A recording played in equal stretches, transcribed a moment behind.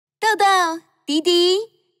豆豆、迪迪，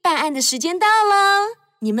办案的时间到了，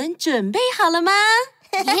你们准备好了吗？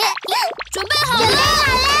准备好了！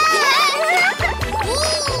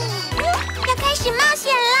要开始冒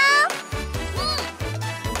险喽！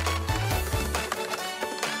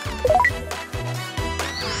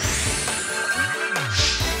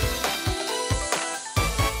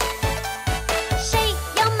谁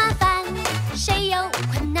有麻烦，谁有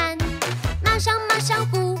困难，马上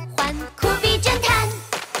呼唤酷比侦探，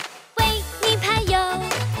为你排忧，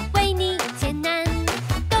为你解难，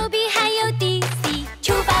逗比还有 DC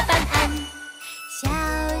出发办案。小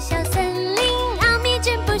小森林奥秘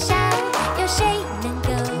真不少，有谁能够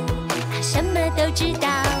他什么都知道？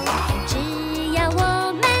只要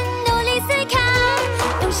我们努力思考，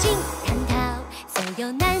用心探讨，所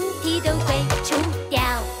有难题都会除掉。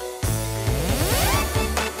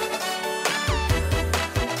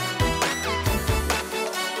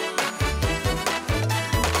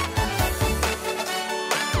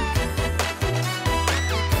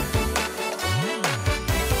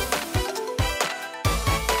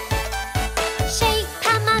谁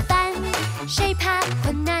怕麻烦，谁怕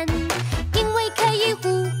困难，因为可以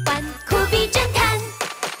呼唤酷比侦探。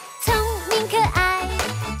聪明可爱，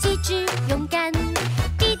机智勇敢，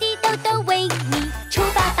滴滴豆豆为你出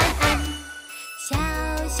发办案。小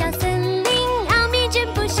小森林奥秘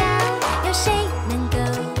真不少，有谁能够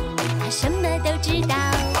他什么都知道？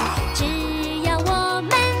只要我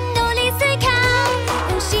们努力思考，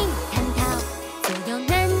用心探讨，所有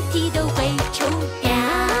难题都会除掉。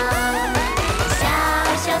小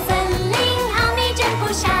小森林奥秘真不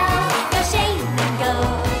少，有谁能够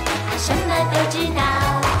他什么都知道？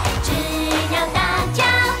只要大家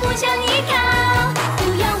互相依靠，不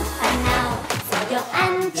用烦恼，所有案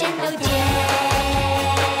件都解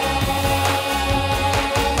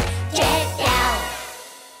决掉。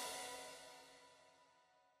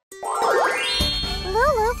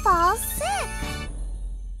Lulu falls sick.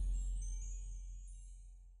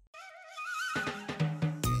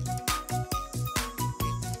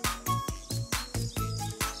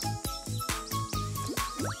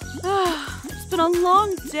 It's been a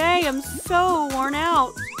long day. I'm so worn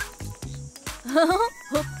out.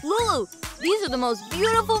 Lulu, these are the most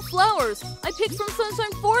beautiful flowers I picked from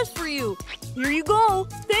Sunshine Forest for you. Here you go.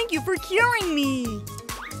 Thank you for curing me.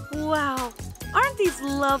 Wow, aren't these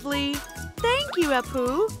lovely? Thank you,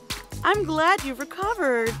 Apu. I'm glad you've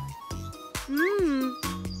recovered.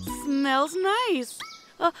 Smells nice.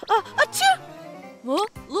 Achoo! Huh?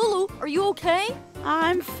 Lulu, are you okay?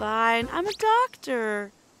 I'm fine. I'm a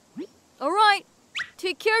doctor. All right.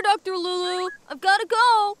 Take care, Dr. Lulu. I've got to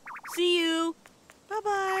go. See you.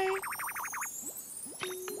 Bye-bye.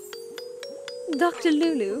 Dr.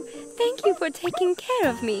 Lulu, thank you for taking care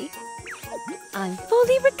of me. I'm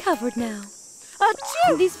fully recovered now.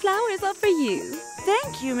 Achoo! These flowers are for you.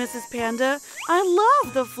 Thank you, Mrs. Panda. I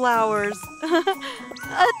love the flowers.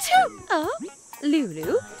 Achoo! Oh,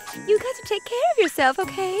 Lulu, you got to take care of yourself,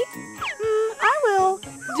 okay? I will.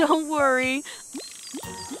 Don't worry.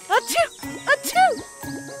 Achoo! Achoo!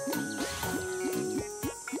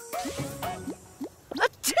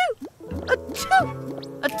 Achoo! Achoo!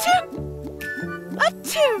 Achoo!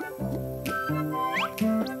 Achoo!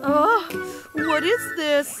 Oh, what is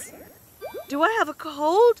this? Do I have a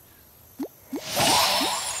cold?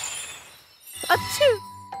 Achoo!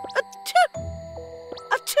 Achoo!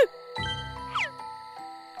 Achoo!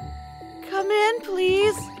 Come in,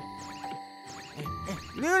 please.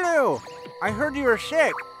 Lulu, I heard you were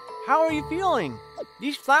sick. How are you feeling?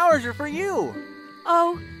 These flowers are for you.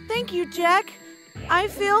 Oh, thank you, Jack. I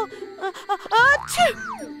feel... achoo!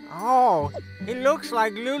 Oh, it looks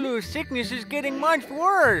like Lulu's sickness is getting much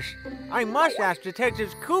worse. I must ask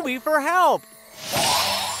Detective Kubi for help.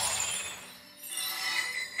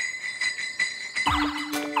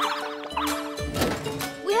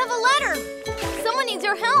 We have a letter. Someone needs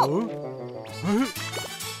our help.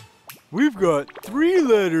 We've got 3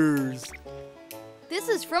 letters. This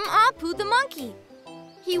is from Apu the monkey.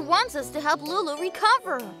 He wants us to help Lulu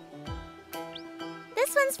recover.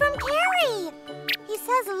 This one's from Carrie. He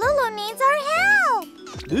says Lulu needs our help.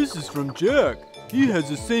 This is from Jack. He has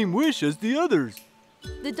the same wish as the others.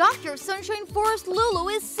 The doctor of Sunshine Forest, Lulu,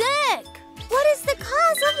 is sick. What is the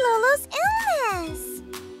cause of Lulu's illness?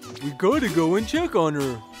 We gotta go and check on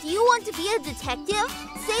her. Do you want to be a detective?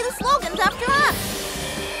 Say the slogans after us.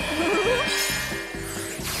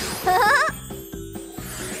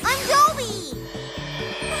 I'm Doby.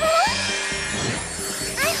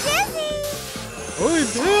 I'm Disy. I'm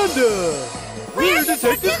Panda. We're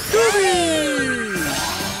Detective Kubi.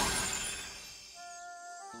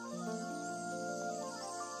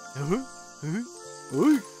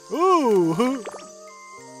 Oh,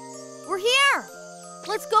 We're here.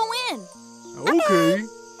 Let's go in. okay.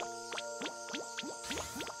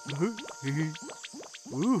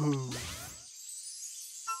 Ooh.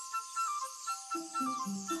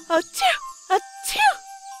 Achoo! Achoo!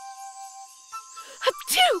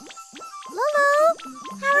 Achoo! Lulu,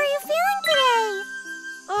 how are you feeling today?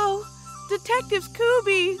 Oh, Detectives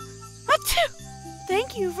Kubi. Achoo!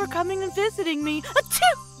 Thank you for coming and visiting me.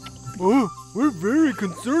 Achoo! Oh, we're very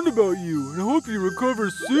concerned about you and hope you recover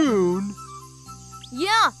soon.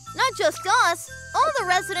 Yeah, not just us. All the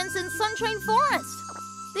residents in Sunshine Forest.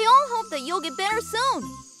 They all hope that you'll get better soon.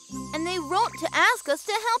 And they wrote to ask us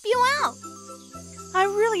to help you out. I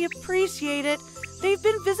really appreciate it. They've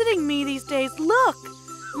been visiting me these days. Look,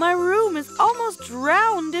 my room is almost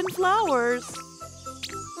drowned in flowers.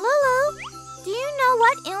 Lulu, do you know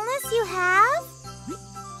what illness you have?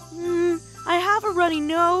 I have a runny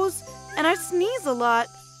nose and I sneeze a lot.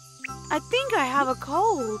 I think I have a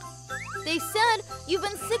cold. They said you've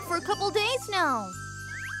been sick for a couple days now.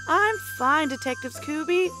 I'm fine, Detectives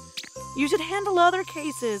Kubi. You should handle other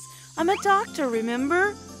cases. I'm a doctor,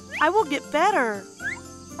 remember? I will get better.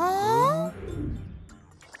 Oh?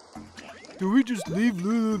 Do we just leave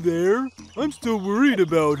Lulu there? I'm still worried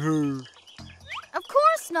about her. Of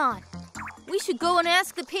course not. We should go and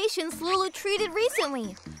ask the patients Lulu treated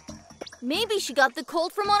recently. Maybe she got the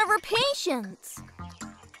cold from one of her patients.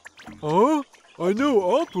 Huh? I know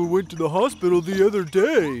Appu went to the hospital the other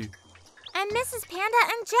day. And Mrs. Panda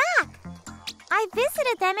and Jack. I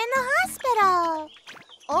visited them in the hospital.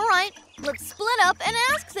 All right, let's split up and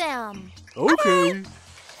ask them. Okay.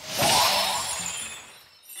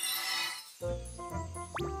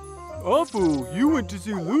 Appu, you went to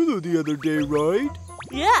see Lulu the other day, right?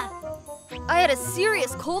 Yeah. I had a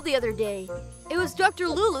serious cold the other day. It was Dr.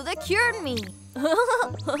 Lulu that cured me.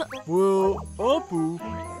 Well, Appu,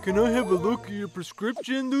 can I have a look at your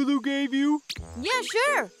prescription Lulu gave you? Yeah,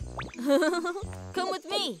 sure. Come with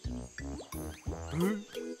me.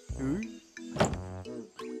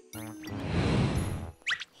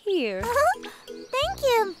 Here. Thank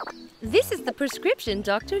you. This is the prescription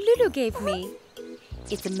Dr. Lulu gave me.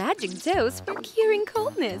 It's a magic dose for curing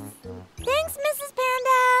coldness. Thanks, Mrs.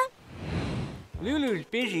 Panda. Lulu's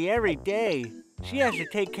busy every day. She has to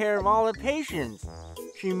take care of all the patients.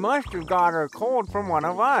 She must have got her cold from one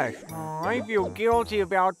of us. Oh, I feel guilty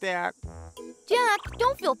about that. Jack,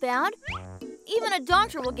 don't feel bad. Even a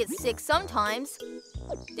doctor will get sick sometimes.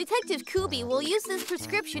 Detective Kubi will use this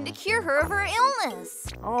prescription to cure her of her illness.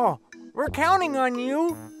 Oh, we're counting on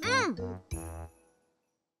you.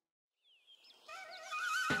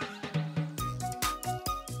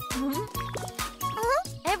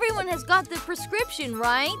 Everyone has got the prescription,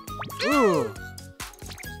 right? Ugh.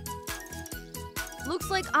 Looks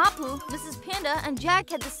like Appu, Mrs. Panda, and Jack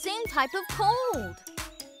had the same type of cold.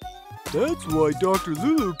 That's why Dr.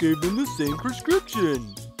 Lulu gave them the same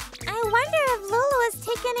prescription. I wonder if Lulu has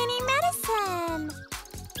taken any medicine.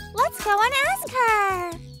 Let's go and ask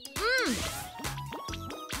her.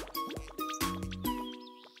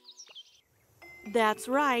 That's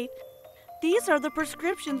right. These are the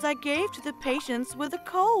prescriptions I gave to the patients with a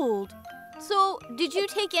cold. So, did you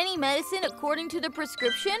take any medicine according to the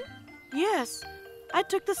prescription? Yes, I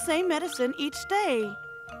took the same medicine each day.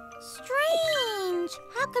 Strange.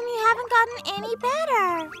 How come you haven't gotten any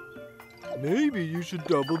better? Maybe you should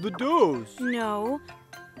double the dose. No,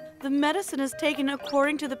 the medicine is taken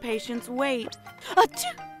according to the patient's weight.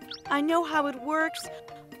 Achoo! I know how it works.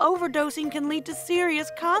 Overdosing can lead to serious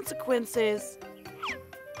consequences.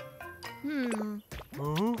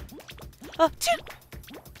 Huh? Achoo!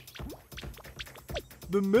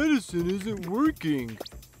 The medicine isn't working.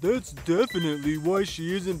 That's definitely why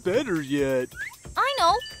she isn't better yet. I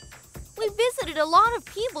know. We visited a lot of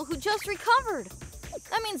people who just recovered.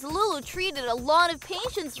 That means Lulu treated a lot of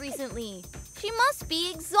patients recently. She must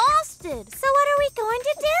be exhausted. So what are we going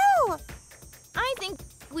to do? I think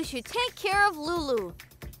we should take care of Lulu.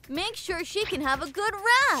 Make sure she can have a good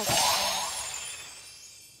rest.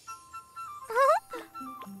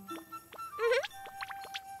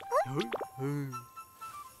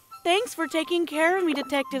 Thanks for taking care of me,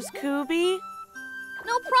 Detectives Kubi.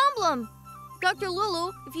 No problem. Dr.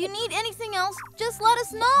 Lulu, if you need anything else, just let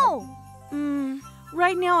us know.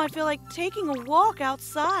 Right now I feel like taking a walk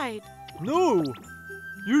outside. No,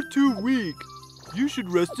 you're too weak. You should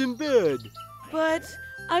rest in bed. But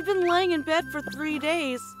I've been laying in bed for 3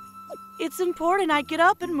 days. It's important I get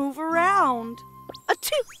up and move around.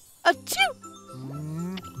 Achoo! Achoo!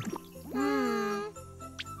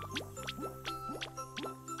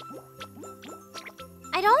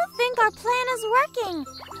 I don't think our plan is working.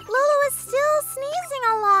 Lulu is still sneezing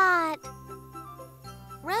a lot.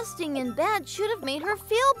 Resting in bed should have made her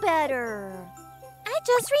feel better. I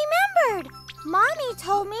just remembered. Mommy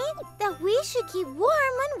told me that we should keep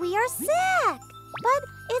warm when we are sick. But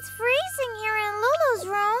it's freezing here in Lulu's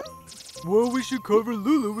room. Well, we should cover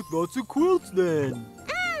Lulu with lots of quilts then.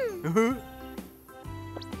 Lulu,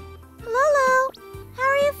 how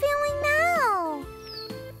are you feeling now?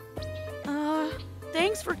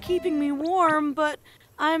 Thanks for keeping me warm, but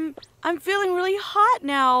I'm feeling really hot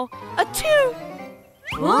now. Achoo!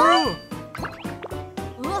 What?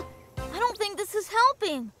 I don't think this is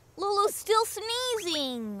helping. Lulu's still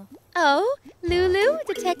sneezing. Oh, Lulu,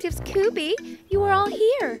 Detectives Kubi, you are all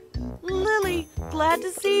here. Lily, glad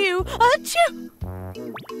to see you. Achoo!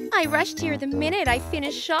 I rushed here the minute I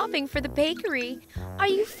finished shopping for the bakery. Are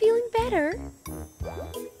you feeling better?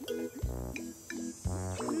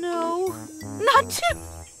 No, not too.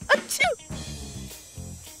 Achoo!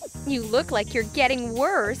 You look like you're getting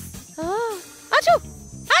worse. Oh, achoo!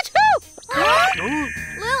 Achoo!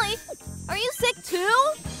 Lily, are you sick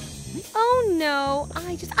too? Oh no,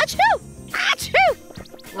 I just achoo! Achoo!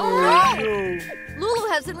 Oh no! Lulu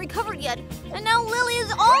hasn't recovered yet, and now Lily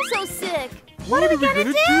is also sick. What are we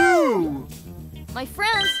gonna do? My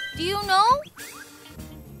friends, do you know?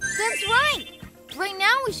 That's right. Right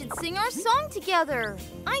now we should sing our song together.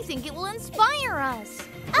 I think it will inspire us.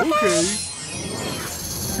 Okay.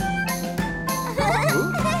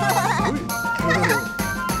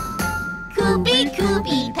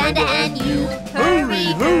 Kubi, Panda and you.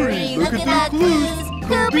 Hurry, look at the clues.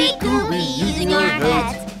 Kubi, using our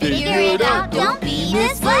heads. Figure it out, don't be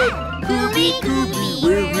misled. Kubi,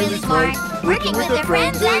 we're really smart. Working with our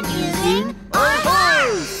friends and using our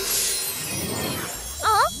hearts.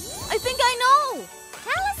 I think I know.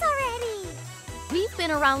 Tell us already. We've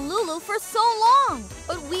been around Lulu for so long,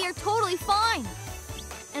 but we are totally fine.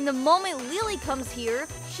 And the moment Lily comes here,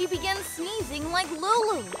 she begins sneezing like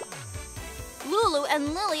Lulu. Lulu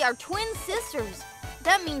and Lily are twin sisters.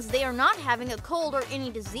 That means they are not having a cold or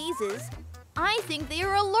any diseases. I think they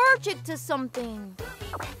are allergic to something.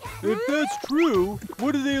 If that's true,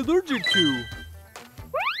 what are they allergic to?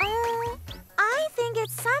 I think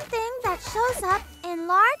it's something that shows up in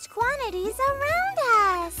large quantities around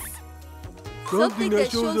us. Something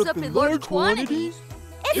that shows up in large quantities?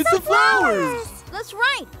 It's the flowers! That's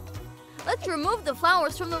right. Let's remove the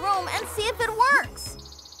flowers from the room and see if it works.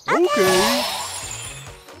 Okay.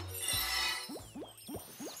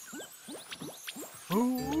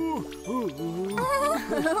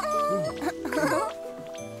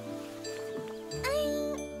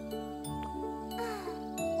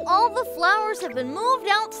 All the flowers have been moved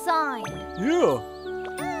outside. Yeah.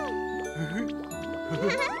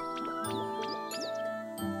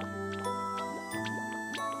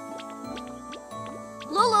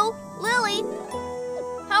 Lulu, Lily,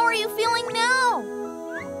 how are you feeling now?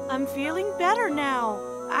 I'm feeling better now.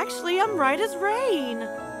 Actually, I'm right as rain.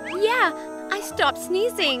 Yeah, I stopped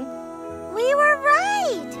sneezing. We were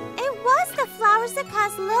right. It was the flowers that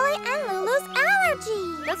caused Lily and Lulu's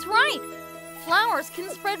allergy. That's right. Flowers can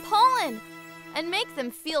spread pollen and make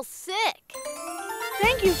them feel sick.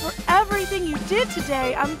 Thank you for everything you did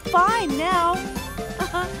today. I'm fine now.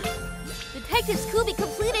 Detective Kubi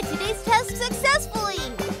completed today's test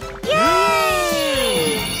successfully.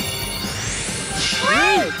 Yay!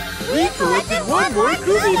 Great! We collected one more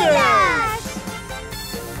Kubi Dash!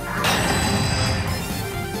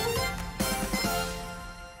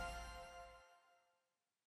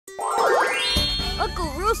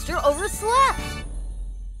 Uncle Rooster overslept.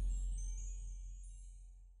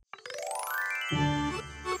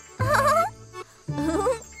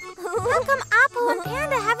 How come Apple and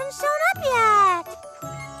Panda haven't shown up yet?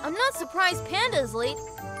 I'm not surprised Panda's late,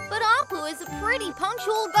 but Apu is a pretty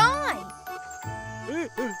punctual guy.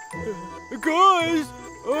 Guys,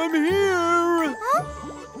 I'm here! Huh?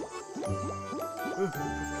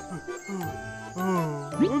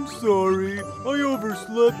 I'm sorry. I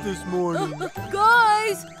overslept this morning.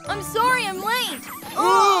 Guys, I'm sorry I'm late.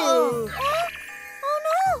 Oh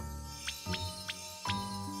no!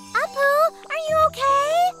 Apu, are you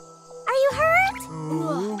okay? Are you hurt?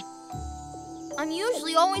 I'm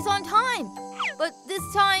usually always on time, but this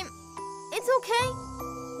time, it's okay.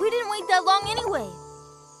 We didn't wait that long anyway.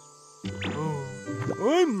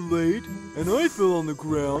 I'm late, and I fell on the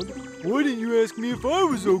ground. Why didn't you ask me if I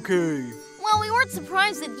was okay? Well, we weren't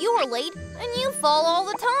surprised that you were late, and you fall all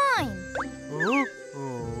the time. Huh?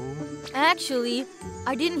 Actually,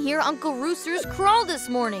 I didn't hear Uncle Rooster's crawl this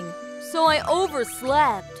morning, so I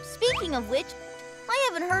overslept. Speaking of which, I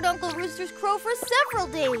haven't heard Uncle Rooster's crow for several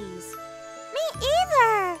days. Me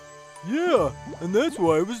either. Yeah, and that's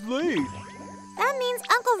why I was late. That means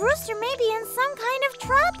Uncle Uncle Rooster may be in some kind of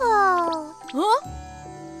trouble. Huh?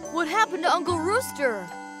 What happened to Uncle Rooster?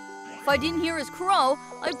 If I didn't hear his crow,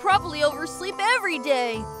 I'd probably oversleep every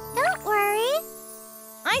day. Don't worry.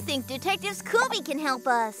 I think Detective Kubi can help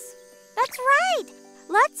us. That's right.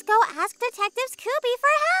 Let's go ask Detective Kubi for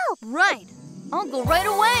help. Right. I'll go right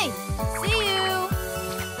away. See you.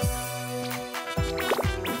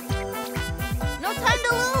 No time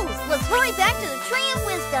to lose. Let's hurry back to the Tree of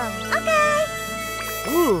Wisdom. Okay.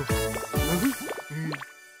 Oh.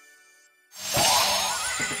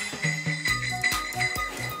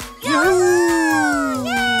 Yahoo!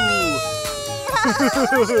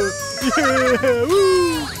 Yeah!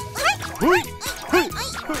 Woo! Hoi! Hoi!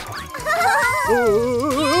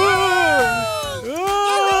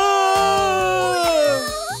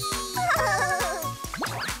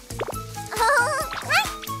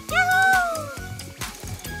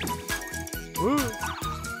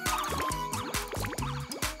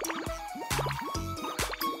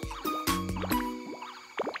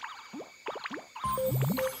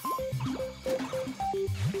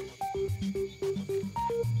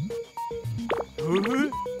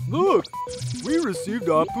 Look! We received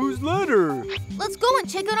Apu's letter! Let's go and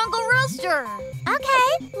check out Uncle Rooster.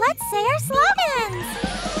 Okay, let's say our slogans.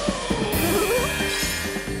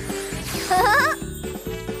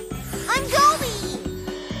 I'm Doby.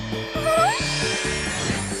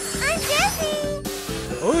 I'm Disy.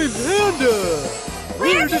 I'm Panda!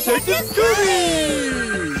 We're Detective Kubi!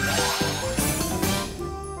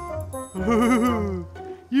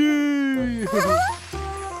 Yay!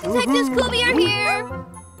 Detectives Kubi are here.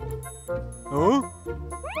 Huh?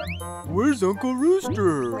 Where's Uncle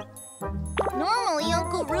Rooster? Normally,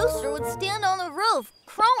 Uncle Rooster would stand on the roof,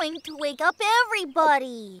 crowing to wake up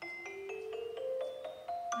everybody.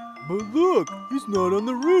 But look, he's not on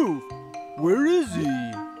the roof. Where is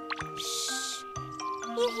he? Shh.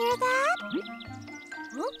 You hear that?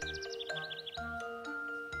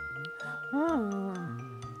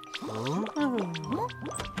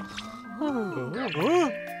 Huh?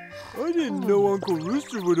 I didn't know Uncle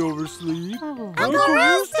Rooster would oversleep. Uncle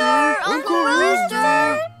Rooster! Uncle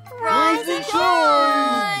Rooster! Rise and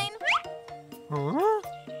shine! Huh?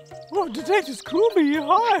 Oh, Detective Kubi,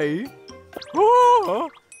 hi! Oh!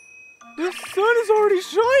 The sun is already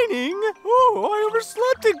shining! Oh, I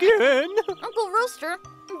overslept again! Uncle Rooster,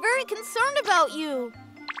 I'm very concerned about you.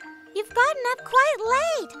 You've gotten up quite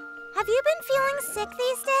late. Have you been feeling sick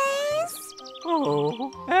these days?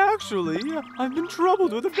 Oh, actually, I've been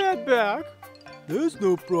troubled with a bad back. There's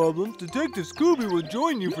no problem. Detective Scooby will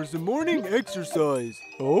join you for some morning exercise.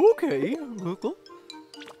 Okay.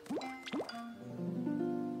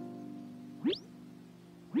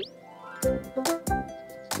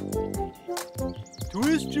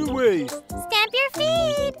 Twist your waist. Stamp your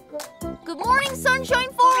feet. Good morning,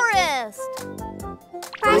 Sunshine Forest.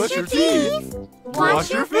 Brush your teeth.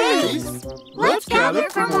 Wash your face. Let's gather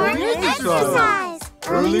for morning exercise.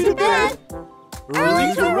 Early to bed,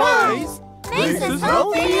 early to rise, makes us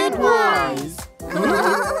healthy and wise.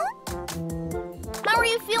 How are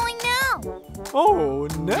you feeling now? Oh,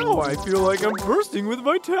 now I feel like I'm bursting with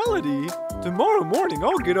vitality. Tomorrow morning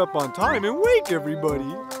I'll get up on time and wake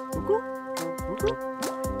everybody.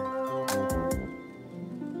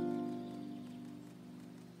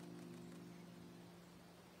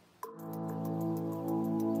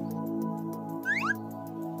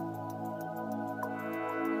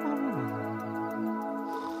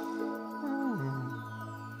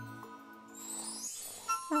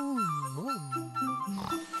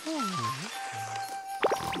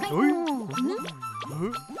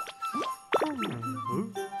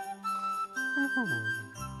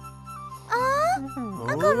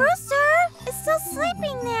 Uncle Rooster is still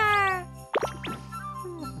sleeping there.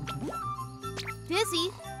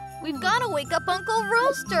 Dizzy, we've got to wake up Uncle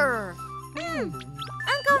Rooster.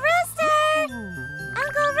 Uncle Rooster!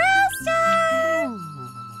 Uncle Rooster!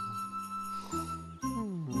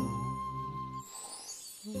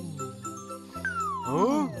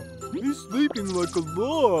 Huh? He's sleeping like a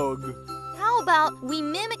log. How about we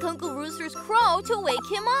mimic Uncle Rooster's crow to wake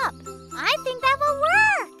him up? I think that will work.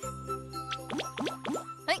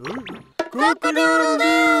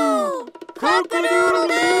 Cock-a-doodle-doo!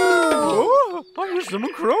 Cock-a-doodle-doo! Oh, I hear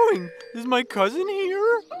someone crowing. Is my cousin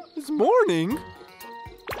here? It's morning.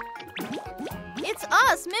 It's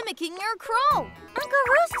us mimicking your crow. Uncle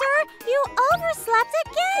Rooster, you overslept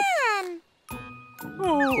again.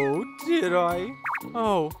 Oh, did I?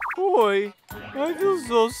 Oh, boy. I feel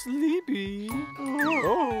so sleepy.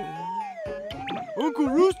 Oh. Uncle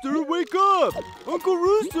Rooster, wake up! Uncle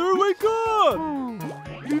Rooster, wake up!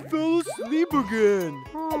 He fell asleep again.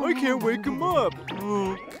 I can't wake him up.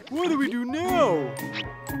 What do we do now?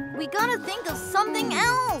 We gotta think of something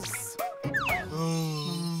else.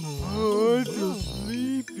 I feel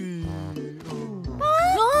sleepy.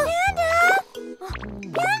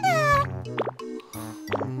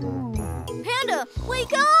 Panda,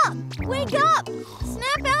 wake up! Wake up!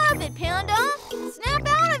 Snap out of it, Panda! Snap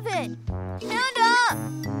out of it! Panda!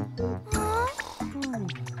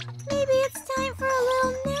 Maybe it's time for a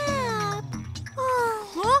little nap.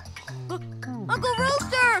 Huh? Uncle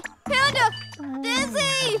Rooster! Panda!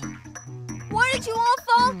 Dizzy! Why did you all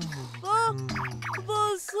fall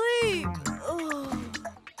asleep?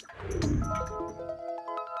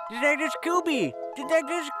 Detective Kubi!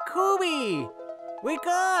 Detective Kubi! Wake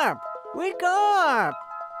up! Wake up!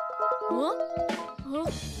 Huh?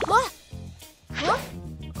 What? Huh?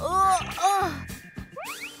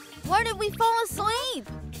 Why did we fall asleep?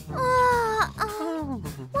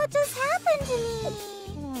 What just happened to me?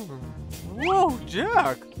 Whoa,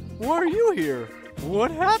 Jack! Why are you here?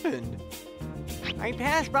 What happened? I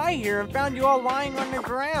passed by here and found you all lying on the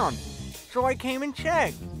ground, so I came and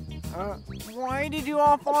checked. Why did you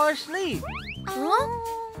all fall asleep? Huh?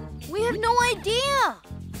 We have no idea.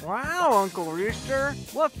 Wow, Uncle Rooster,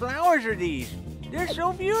 what flowers are these? They're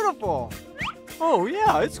so beautiful. Oh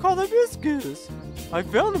yeah, it's called hibiscus. I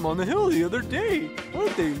found them on the hill the other day.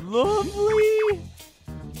 Aren't they lovely?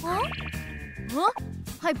 Huh? Huh?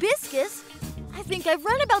 Hibiscus? I think I've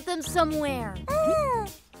read about them somewhere.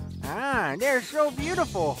 Ah, they're so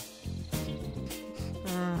beautiful.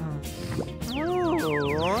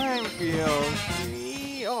 Oh, I feel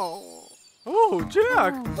free. Oh,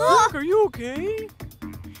 Jack! Jack, are you okay?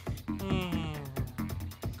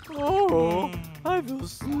 Oh, I feel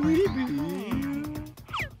sleepy.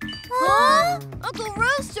 Huh? Uncle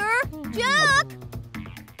Rooster? Jack?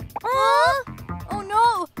 Huh? Oh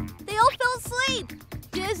no, they all fell asleep.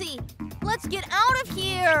 Dizzy, let's get out of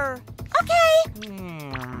here. Okay.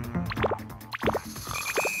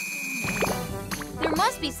 There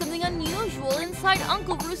must be something unusual inside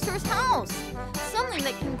Uncle Rooster's house. Something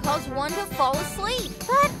that can cause one to fall asleep.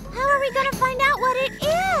 But how are we gonna find out what it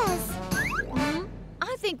is?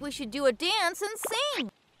 I think we should do a dance and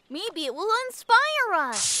sing. Maybe it will inspire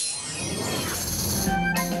us.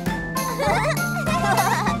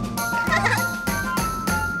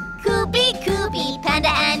 Kubi, Kubi, Panda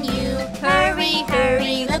and you. Hurry,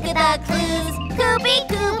 hurry, look at the clues. Kubi,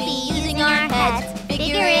 Kubi, using our heads.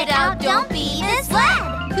 Figure it out, don't be misled.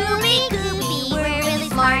 Kubi, Kubi, we're really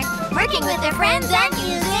smart. Working with their friends and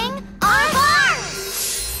using our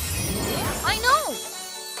hearts. I know!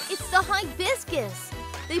 It's the hibiscus.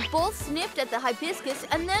 They both sniffed at the hibiscus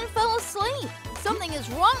and then fell asleep. Something is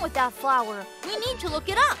wrong with that flower. We need to look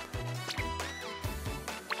it up.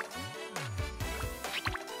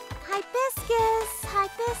 Hibiscus,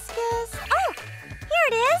 hibiscus. Oh, here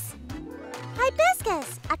it is.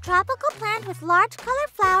 Hibiscus, a tropical plant with large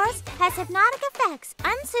colored flowers, has hypnotic effects,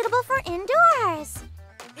 unsuitable for indoors.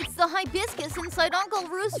 It's the hibiscus inside Uncle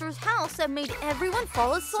Rooster's house that made everyone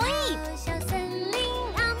fall asleep.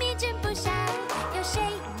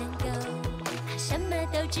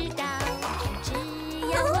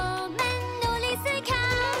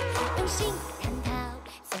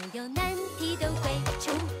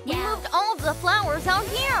 We moved all of the flowers out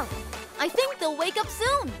here. I think they'll wake up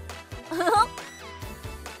soon.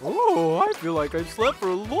 Oh, I feel like I've slept for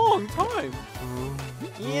a long time.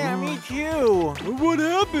 Yeah, me too. What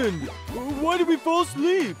happened? Why did we fall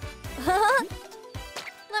asleep?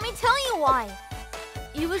 Let me tell you why.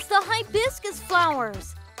 It was the hibiscus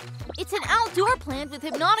flowers. It's an outdoor plant with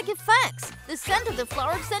hypnotic effects. The scent of the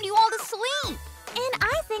flowers send you all to sleep. And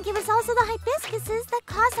I think it was also the hibiscuses that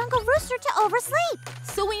caused Uncle Rooster to oversleep.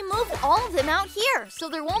 So we moved all of them out here so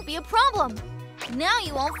there won't be a problem. Now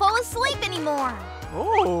you won't fall asleep anymore.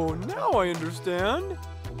 Oh, now I understand.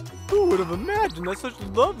 Who would have imagined that such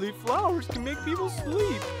lovely flowers can make people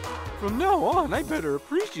sleep? From now on, I better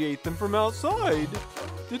appreciate them from outside.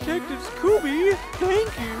 Detectives Kubi,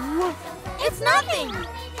 thank you. It's nothing.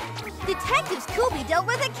 Detectives Kubi dealt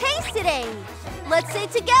with a case today. Let's say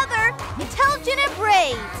together, intelligent and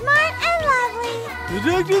brave. Smart and lovely.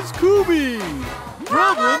 Detectives Kubi,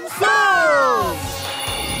 problem solved!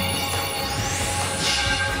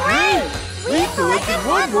 Great! We collected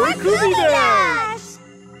one more Kubi Dash!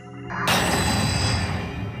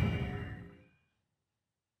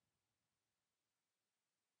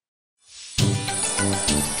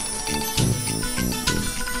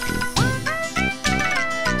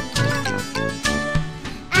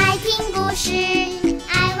爱听故事，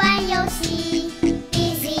爱玩游戏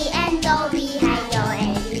，Disy and Doby还有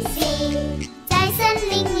ABC，在森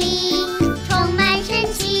林。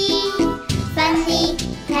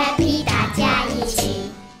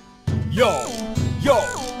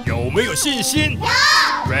有没有信心？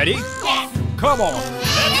有。Ready? Yes. Come on.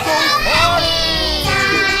 Let's go party! 在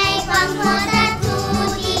广阔的